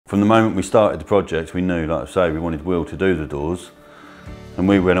From the moment we started the project, we knew, like I say, we wanted Will to do the doors. And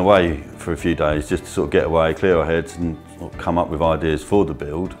we went away for a few days just to sort of get away, clear our heads and sort of come up with ideas for the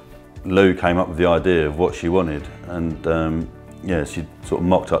build. Lou came up with the idea of what she wanted, and yeah, she sort of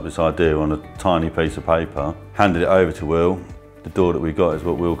mocked up this idea on a tiny piece of paper, handed it over to Will. The door that we got is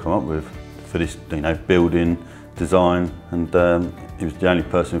what Will come up with for this, building, design, and he was the only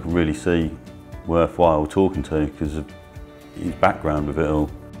person who can really see worthwhile talking to because of his background with it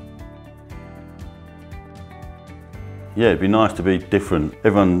all. Yeah, it'd be nice to be different.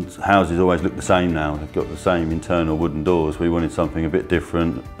 Everyone's houses always look the same now. They've got the same internal wooden doors. We wanted something a bit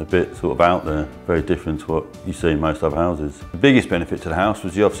different, a bit sort of out there, very different to what you see in most other houses. The biggest benefit to the house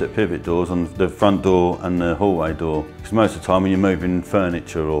was the offset pivot doors on the front door and the hallway door. Because most of the time when you're moving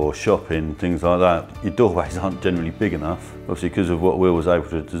furniture or shopping, things like that, your doorways aren't generally big enough. Obviously because of what Will was able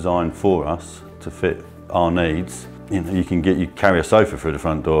to design for us to fit our needs, you carry a sofa through the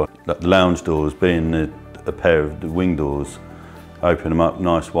front door. Like the lounge doors being a pair of the wing doors, open them up,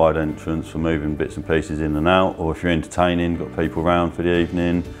 nice wide entrance for moving bits and pieces in and out, or if you're entertaining, got people around for the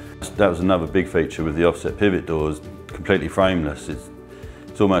evening. That was another big feature with the offset pivot doors, completely frameless.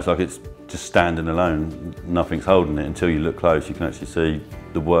 It's almost like it's just standing alone, nothing's holding it. Until you look close, you can actually see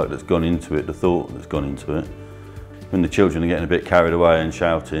the work that's gone into it, the thought that's gone into it. When the children are getting a bit carried away and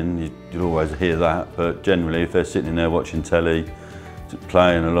shouting, you'll always hear that, but generally if they're sitting in there watching telly,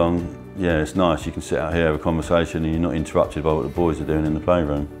 playing along, yeah, it's nice. You can sit out here, have a conversation, and you're not interrupted by what the boys are doing in the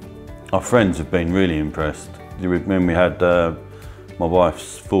playroom. Our friends have been really impressed. When we had my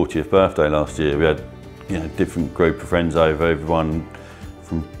wife's 40th birthday last year, we had a different group of friends over, everyone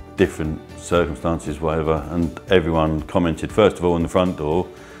from different circumstances, whatever, and everyone commented, first of all, on the front door,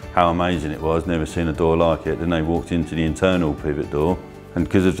 how amazing it was, never seen a door like it. Then they walked into the internal pivot door, and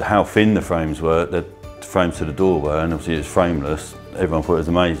because of how thin the frames were, the frames to the door were, and obviously it's frameless, everyone thought it was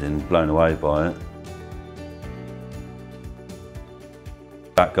amazing, blown away by it.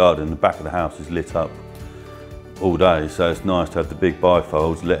 Back garden, the back of the house is lit up all day, so it's nice to have the big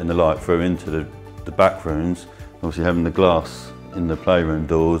bifolds letting the light through into the back rooms. Obviously having the glass in the playroom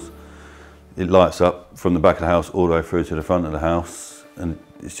doors, it lights up from the back of the house all the way through to the front of the house, and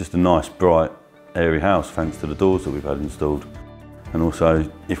it's just a nice, bright, airy house thanks to the doors that we've had installed. And also,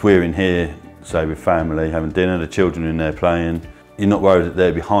 if we're in here, say with family, having dinner, the children are in there playing, you're not worried that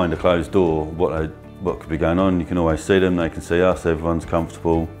they're behind a closed door, what could be going on. You can always see them, they can see us, everyone's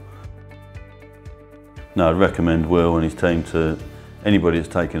comfortable. No, I'd recommend Will and his team to anybody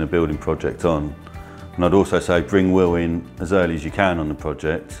that's taking a building project on. And I'd also say bring Will in as early as you can on the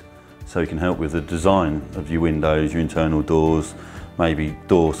project so he can help with the design of your windows, your internal doors, maybe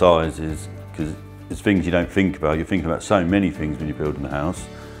door sizes, because it's things you don't think about. You're thinking about so many things when you're building a house.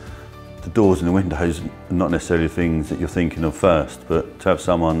 The doors and the windows are not necessarily things that you're thinking of first, but to have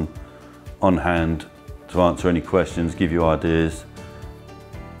someone on hand to answer any questions, give you ideas,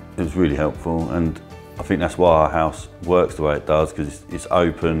 it was really helpful. And I think that's why our house works the way it does, because it's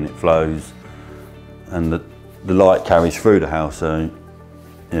open, it flows, and the light carries through the house. So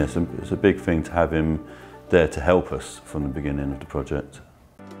yeah, it's a big thing to have him there to help us from the beginning of the project.